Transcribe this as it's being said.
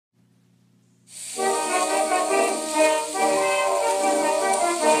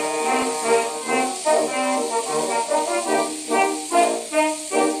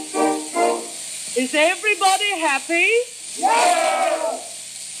happy? Yeah!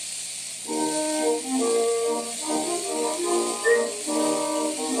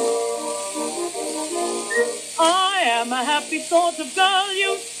 I am a happy sort of girl,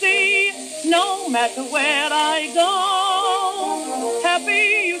 you see, no matter where I go.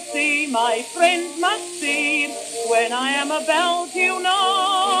 Happy, you see, my friends must see, when I am about, you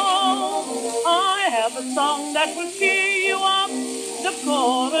know. I have a song that will cheer you up, the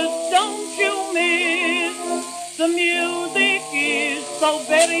chorus don't you miss. The music is so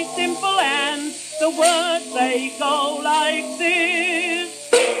very simple and the words they go like this.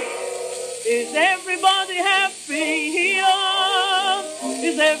 Is everybody happy here?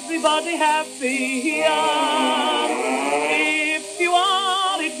 Is everybody happy here? If you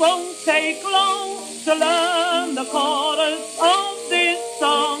are, it won't take long to learn the chorus of this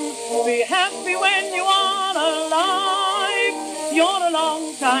song. Be happy when you are alive. You're a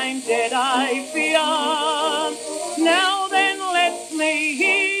long time dead, I fear. Now then, let me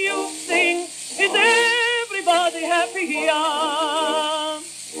hear you sing. Is everybody happy here?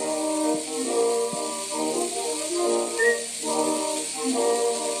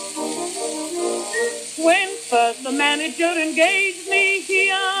 When first the manager engaged me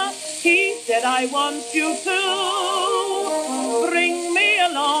here, he said, I want you to bring me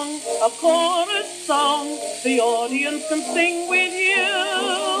along a chorus song the audience can sing with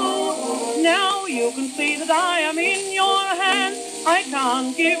you. Now you can see that I am in your hands. I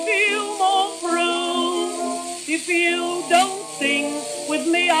can't give you more proof. If you don't sing with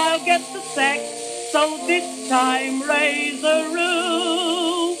me, I'll get the sack. So this time raise a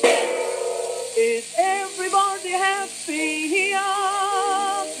roof. Is everybody happy here?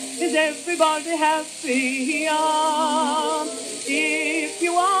 Is everybody happy here? If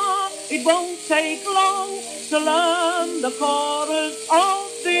you are, it won't take long to learn the chorus of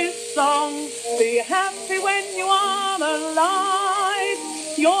this song. Be happy when you are alive.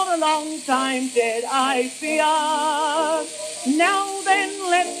 You're a long time dead, I fear. Now then,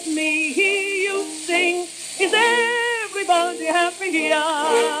 let me hear you sing. Is everybody happy here?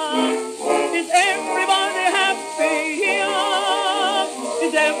 Is everybody happy here?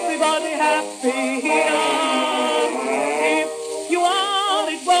 Is everybody happy here? If you are,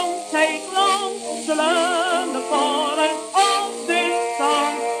 it won't take long to learn the chorus of this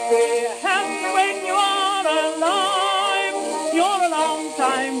song. Be happy when you are alive. You're a long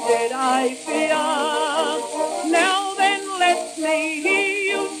time dead, I fear. Now then, let me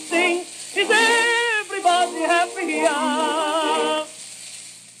hear you sing. Is everybody happy here?